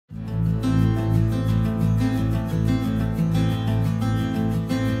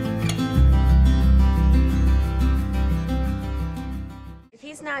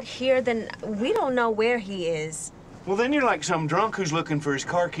not here, then we don't know where he is. Well, then you're like some drunk who's looking for his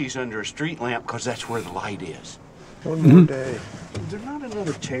car keys under a street lamp because that's where the light is. One more day. Is there not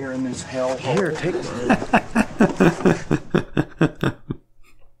another chair in this hellhole? Here, take mine.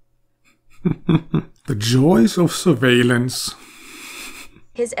 The joys of surveillance.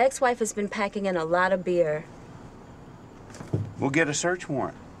 His ex-wife has been packing in a lot of beer. We'll get a search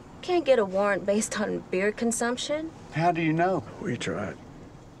warrant. Can't get a warrant based on beer consumption. How do you know? We tried.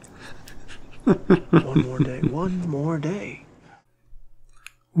 One more day. One more day.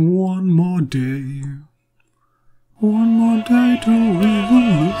 One more day. One more day to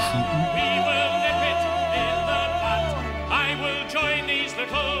revolution. We will nip it in the bud. I will join these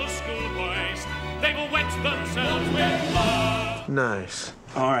little schoolboys. They will wet themselves with blood. Nice.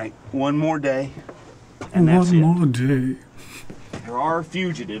 All right, one more day, and that's it. One more day. There are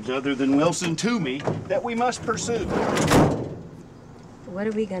fugitives other than Wilson Toomey that we must pursue. What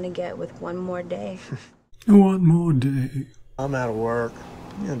are we gonna get with one more day? One more day. I'm out of work.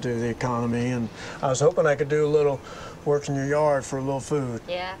 I'm gonna do the economy, and I was hoping I could do a little work in your yard for a little food.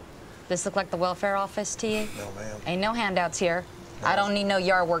 Yeah? This look like the welfare office to you? No, ma'am. Ain't no handouts here. I don't need no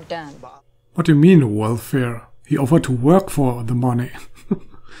yard work done. What do you mean, welfare? He offered to work for the money.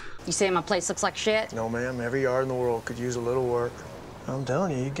 You say my place looks like shit? No, ma'am. Every yard in the world could use a little work. I'm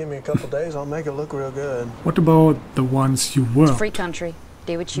telling you, you give me a couple days, I'll make it look real good. What about the ones you It's were? a free country.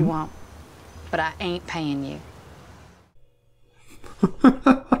 Do what you want. But I ain't paying you.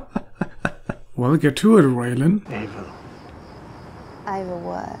 Well, get to it, Raylan. Ava. Ava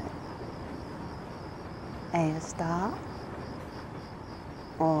what? Ava stop?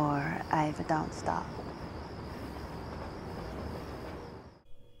 Or Ava don't stop?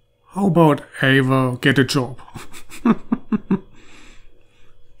 How about Ava get a job?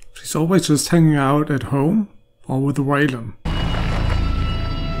 She's always just hanging out at home or with Raylan.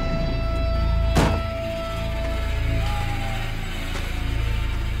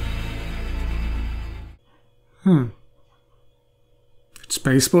 It's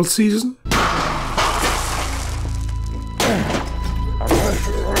baseball season?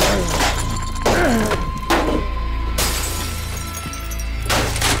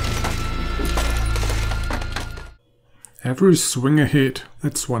 Every swing a hit,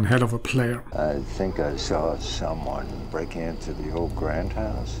 that's one hell of a player. I think I saw someone break into the old Grant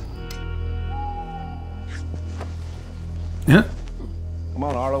house. Yeah? Come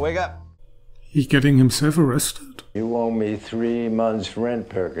on, Arlo, wake up. He getting himself arrested? You owe me 3 months' rent,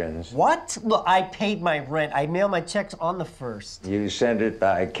 Perkins. What? Look, I paid my rent. I mail my checks on the 1st. You sent it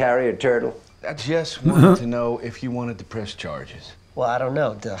by carrier turtle? I just wanted to know if you wanted to press charges. Well, I don't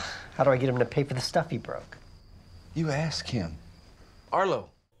know. Duh. How do I get him to pay for the stuff he broke? You ask him. Arlo.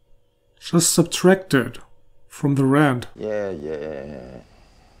 Just subtracted from the rent. Yeah.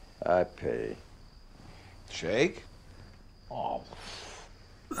 I pay. Shake? Oh.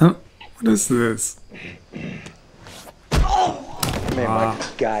 What is this? Man, my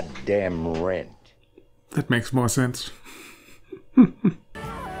goddamn rent. That makes more sense.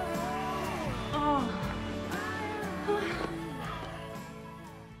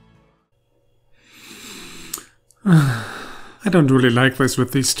 I don't really like this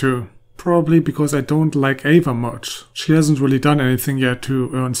with these two. Probably because I don't like Ava much. She hasn't really done anything yet to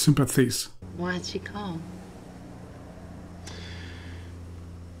earn sympathies. Why'd she call?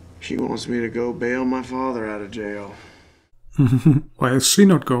 She wants me to go bail my father out of jail. Why is she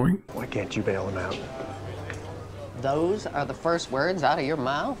not going? Why can't you bail him out? Those are the first words out of your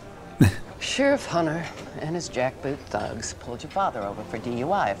mouth? Sheriff Hunter and his jackboot thugs pulled your father over for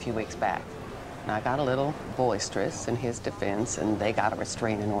DUI a few weeks back. And I got a little boisterous in his defense, and they got a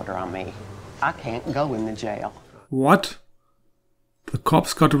restraining order on me. I can't go in the jail. What? The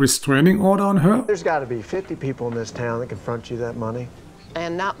cops got a restraining order on her? There's got to be 50 people in this town that can front you that money.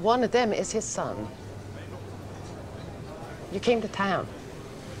 And not one of them is his son. You came to town.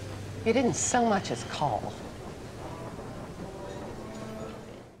 You didn't so much as call.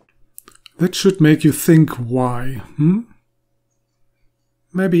 That should make you think why,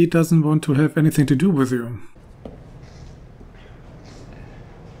 Maybe he doesn't want to have anything to do with you.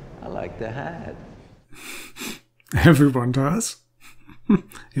 I like the hat. Everyone does. You're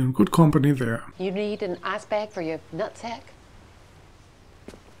in good company there. You need an ice bag for your nutsack?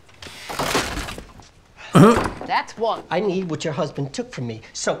 That's one. I need what your husband took from me.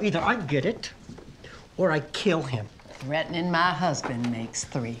 So either I get it, or I kill him. Threatening my husband makes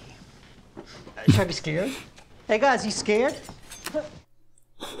 3. Should I be scared? Hey guys, you scared?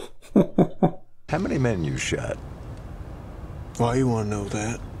 How many men you shot? Why you want to know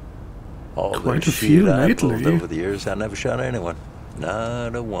that? All Quite the a few shit I lately. pulled over the years, I never shot anyone.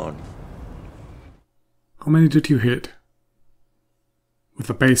 Not a one. How many did you hit? With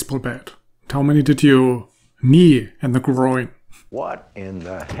a baseball bat. How many did you knee in the groin? What in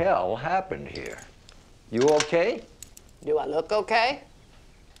the hell happened here? You okay? Do I look okay?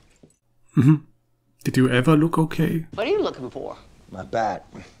 Did you ever look okay? What are you looking for? My bat.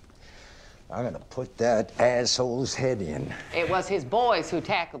 I'm gonna put that asshole's head in. It was his boys who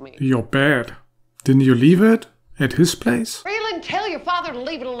tackled me. Your bat. Didn't you leave it at his place? Freeland, tell your father to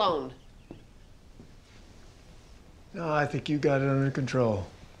leave it alone. No, I think you got it under control.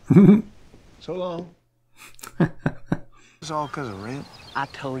 So long. It's all because of rent. I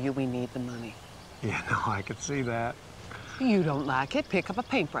told you we need the money. Yeah, no, I could see that. You don't like it? Pick up a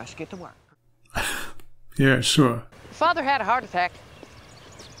paintbrush, get to work. Yeah, sure. Father had a heart attack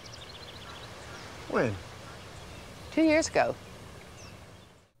When? 2 years ago.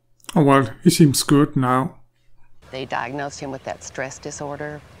 Oh well, he seems good now. They diagnosed him with that stress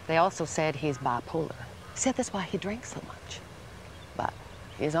disorder. They also said he's bipolar. Said that's why he drinks so much. But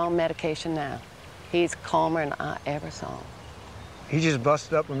he's on medication now. He's calmer than I ever saw him. He just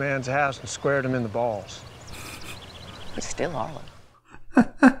busted up a man's house and squared him in the balls. He's still Arlen.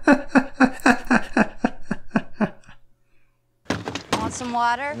 Want some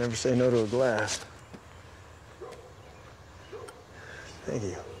water? Never say no to a glass. Thank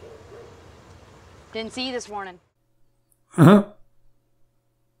you. Didn't see you this morning.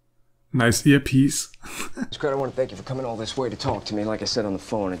 Nice earpiece. Scott, I want to thank you for coming all this way to talk to me. Like I said on the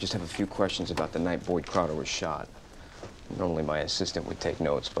phone, I just have a few questions about the night Boyd Crowder was shot. Normally my assistant would take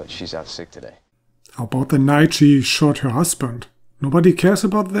notes, but she's out sick today. How about the night she shot her husband? Nobody cares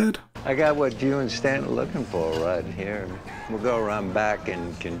about that? I got what you and Stan are looking for right here. We'll go around back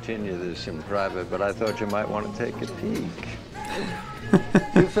and continue this in private, but I thought you might want to take a peek.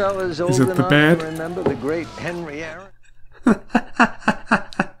 You fellas old it the enough bed? to remember the great Henry Aaron?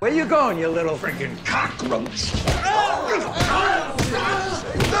 Where you going, you little freaking cockroach?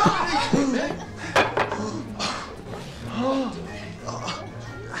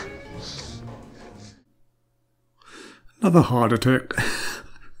 Another heart attack.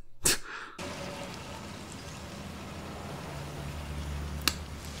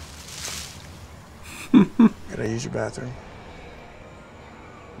 Could I use your bathroom?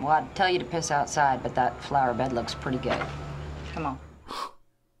 Well, I'd tell you to piss outside, but that flower bed looks pretty good. Come on.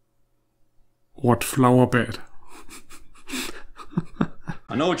 What flower bed?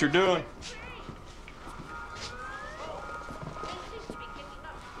 I know what you're doing.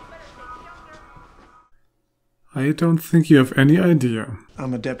 I don't think you have any idea.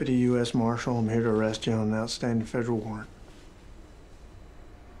 I'm a deputy U.S. Marshal. I'm here to arrest you on an outstanding federal warrant.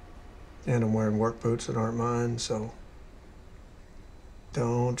 And I'm wearing work boots that aren't mine, so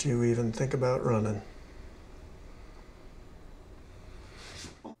don't you even think about running.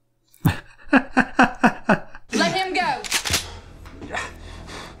 Let him go.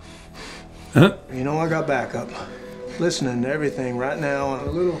 You know I got backup. Listening to everything right now on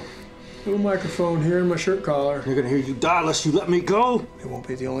a little microphone here in my shirt collar. They're gonna hear you die unless you let me go. They won't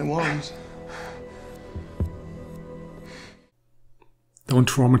be the only ones. Don't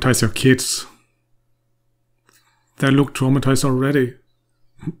traumatize your kids. They look traumatized already.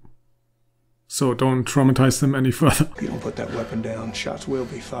 So don't traumatize them any further. If you don't put that weapon down, shots will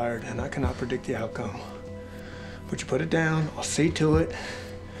be fired, and I cannot predict the outcome. But you put it down, I'll see to it,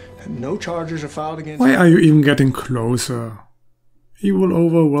 and no charges are filed against you. Why are you even getting closer? He will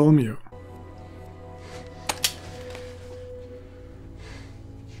overwhelm you.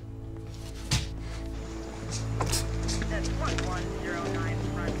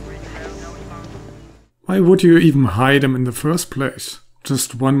 Why would you even hide him in the first place?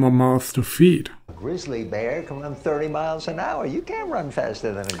 Just one more mouth to feed. A grizzly bear can run 30 miles an hour. You can't run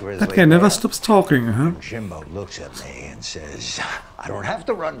faster than a grizzly That guy bear. never stops talking, huh? Jimbo looks at me and says, I don't have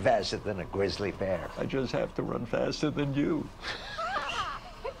to run faster than a grizzly bear. I just have to run faster than you.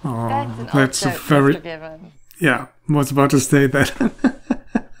 Oh, that's a very... Yeah, I was about to say that.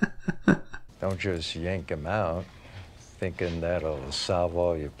 Don't just yank him out, thinking that'll solve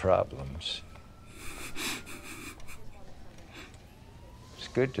all your problems. It's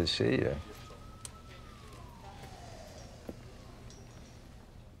good to see you.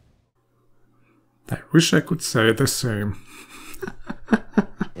 I wish I could say the same.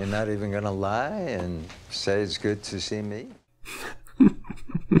 You're not even gonna lie and say it's good to see me?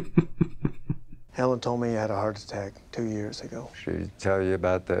 Helen told me you had a heart attack 2 years ago. She tell you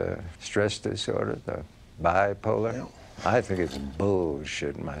about the stress disorder, the bipolar? Yeah. I think it's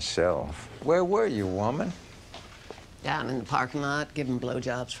bullshit myself. Where were you, woman? Down in the parking lot, giving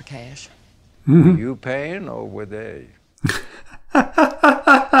blowjobs for cash. Were you paying or were they?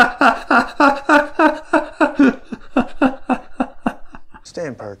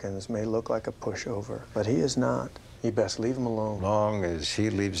 Stan Perkins may look like a pushover, but he is not. You best leave him alone. Long as he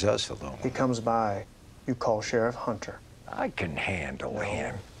leaves us alone. He comes by, you call Sheriff Hunter. I can handle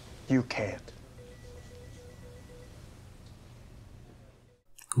him. You can't.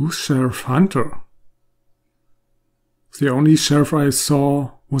 Who's Sheriff Hunter? The only sheriff I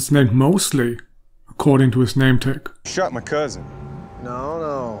saw was named Mosley, according to his name tag. Shot my cousin.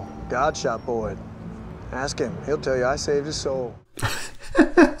 No. God shot Boyd. Ask him. He'll tell you I saved his soul.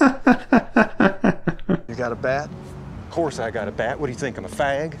 You got a bat? Of course I got a bat. What do you think, I'm a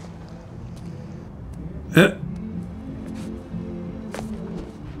fag?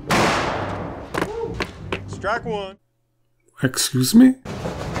 Strike one. Excuse me?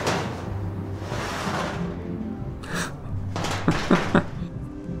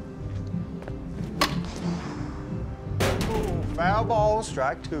 Foul ball,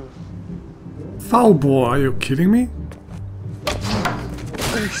 strike two. Foul ball, are you kidding me?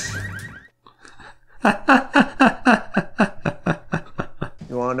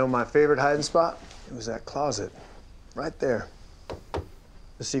 You want to know my favorite hiding spot? It was that closet. Right there.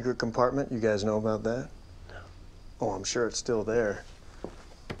 The secret compartment, you guys know about that? No. Oh, I'm sure it's still there.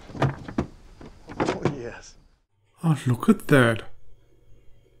 Oh, yes. Oh, look at that.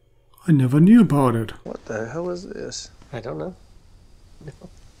 I never knew about it. What the hell is this? I don't know.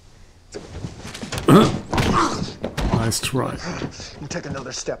 Nice try. You take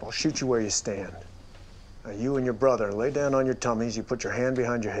another step, I'll shoot you where you stand. Now, you and your brother, lay down on your tummies, you put your hand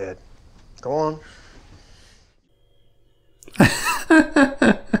behind your head. Go on.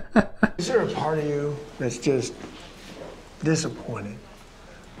 Is there a part of you that's just disappointed?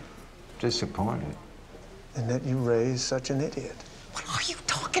 Disappointed? In that you raised such an idiot? What are you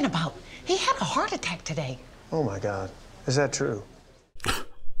talking about? He had a heart attack today. Oh my God, is that true?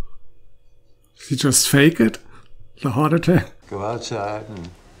 He just fake it? The heart attack? Go outside and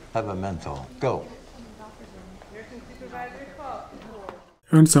have a menthol. Go.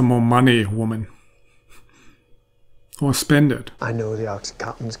 Earn some more money, woman. Or spend it. I know the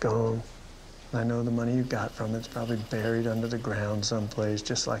Oxycontin's gone. I know the money you got from it's probably buried under the ground someplace,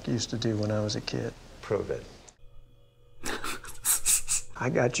 just like you used to do when I was a kid. Prove it. I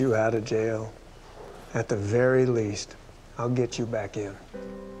got you out of jail. At the very least, I'll get you back in.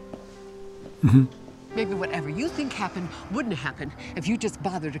 Maybe whatever you think happened wouldn't happen if you just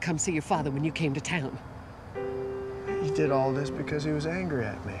bothered to come see your father when you came to town. He did all this because he was angry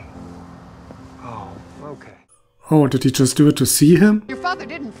at me. Oh, okay. Oh, did he just do it to see him? Your father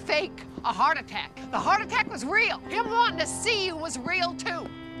didn't fake a heart attack. The heart attack was real. Him wanting to see you was real too.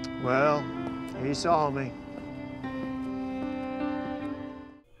 Well, he saw me.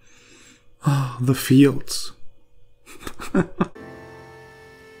 Ah, the fields.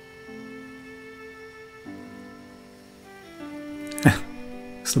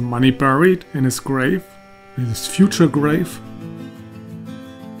 Is the money buried in his grave? In his future grave?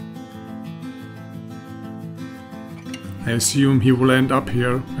 I assume he will end up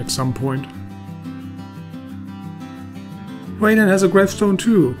here at some point. Wayne has a gravestone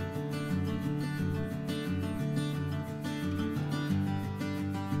too.